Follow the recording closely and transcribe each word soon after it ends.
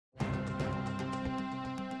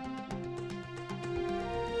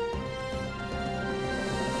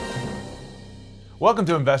Welcome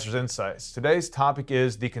to Investors Insights. Today's topic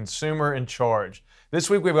is the consumer in charge.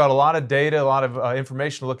 This week we've got a lot of data, a lot of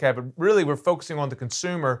information to look at, but really we're focusing on the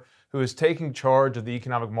consumer who is taking charge of the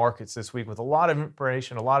economic markets this week with a lot of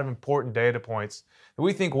information, a lot of important data points that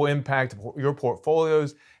we think will impact your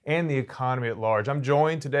portfolios and the economy at large. I'm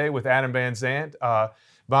joined today with Adam Van Zandt.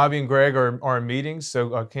 Bobby and Greg are in meetings,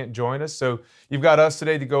 so can't join us. So you've got us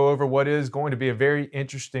today to go over what is going to be a very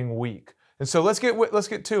interesting week. And so let's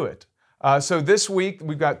get to it. So this week,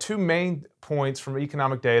 we've got two main points from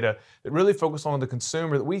economic data that really focus on the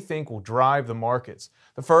consumer that we think will drive the markets.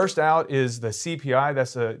 The first out is the CPI,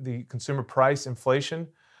 that's the consumer price inflation.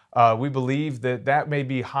 We believe that may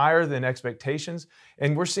be higher than expectations,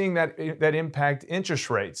 and we're seeing that impact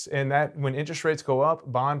interest rates, and that when interest rates go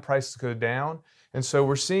up, bond prices go down, and so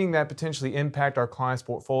we're seeing that potentially impact our clients'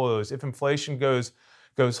 portfolios. If inflation goes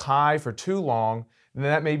high for too long, then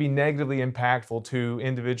that may be negatively impactful to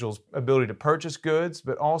individuals' ability to purchase goods,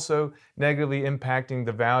 but also negatively impacting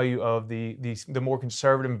the value of the more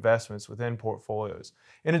conservative investments within portfolios.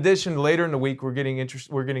 In addition, later in the week, we're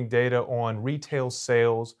getting data on retail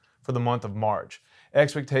sales for the month of March.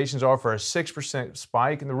 Expectations are for a 6%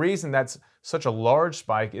 spike, and the reason that's such a large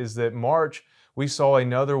spike is that March we saw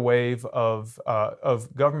another wave of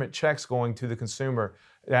government checks going to the consumer.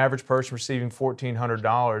 The average person receiving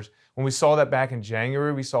 $1,400. When we saw that back in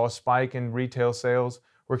January, we saw a spike in retail sales.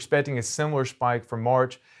 We're expecting a similar spike for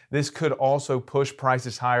March. This could also push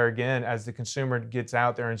prices higher again as the consumer gets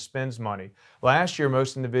out there and spends money. Last year,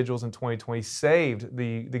 most individuals in 2020 saved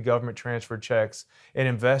the government transfer checks and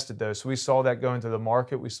invested those. So we saw that go into the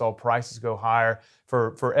market. We saw prices go higher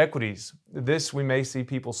for equities. This, we may see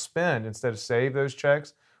people spend instead of save those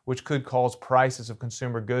checks, which could cause prices of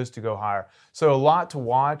consumer goods to go higher. So a lot to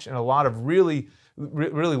watch and a lot of really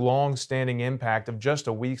long-standing impact of just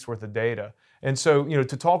a week's worth of data. And so,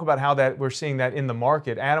 to talk about how that we're seeing that in the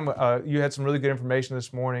market, Adam, you had some really good information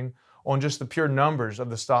this morning on just the pure numbers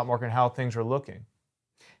of the stock market and how things are looking.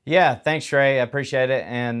 Yeah, thanks, Trey. I appreciate it.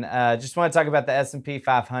 And just want to talk about the S&P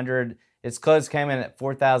 500. Its close came in at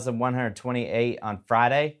 4,128 on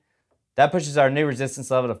Friday. That pushes our new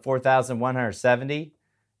resistance level to 4,170.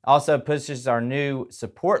 Also pushes our new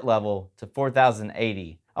support level to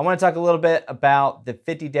 4,080. I want to talk a little bit about the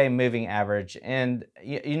 50-day moving average. And,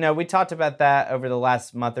 we talked about that over the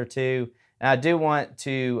last month or two. And I do want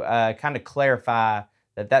to kind of clarify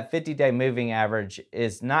that 50-day moving average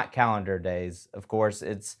is not calendar days, of course.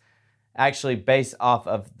 It's actually based off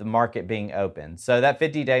of the market being open. So that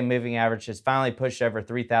 50-day moving average has finally pushed over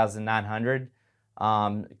 3,900,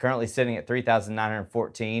 currently sitting at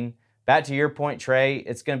 3,914. Back to your point, Trey,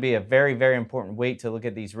 it's going to be a very, very important week to look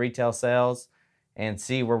at these retail sales and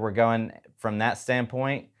see where we're going from that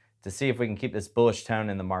standpoint to see if we can keep this bullish tone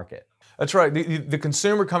in the market. That's right. The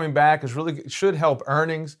consumer coming back should help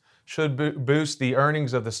earnings, should boost the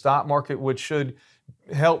earnings of the stock market, which should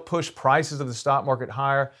help push prices of the stock market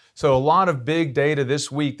higher. So a lot of big data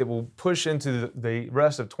this week that will push into the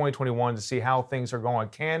rest of 2021 to see how things are going.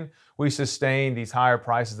 Can we sustain these higher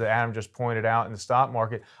prices that Adam just pointed out in the stock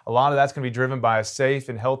market? A lot of that's going to be driven by a safe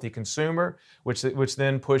and healthy consumer, which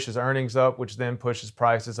then pushes earnings up, which then pushes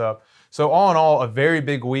prices up. So all in all, a very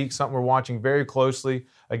big week, something we're watching very closely.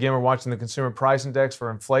 Again, we're watching the consumer price index for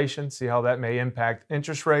inflation, see how that may impact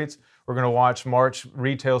interest rates. We're going to watch March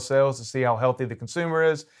retail sales to see how healthy the consumer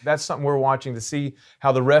is. That's something we're watching to see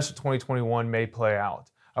how the rest of 2021 may play out.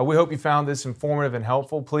 We hope you found this informative and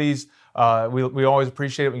helpful. Please, we always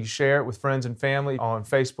appreciate it when you share it with friends and family on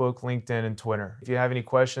Facebook, LinkedIn, and Twitter. If you have any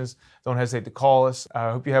questions, don't hesitate to call us.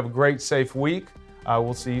 I hope you have a great, safe week.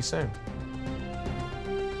 We'll see you soon.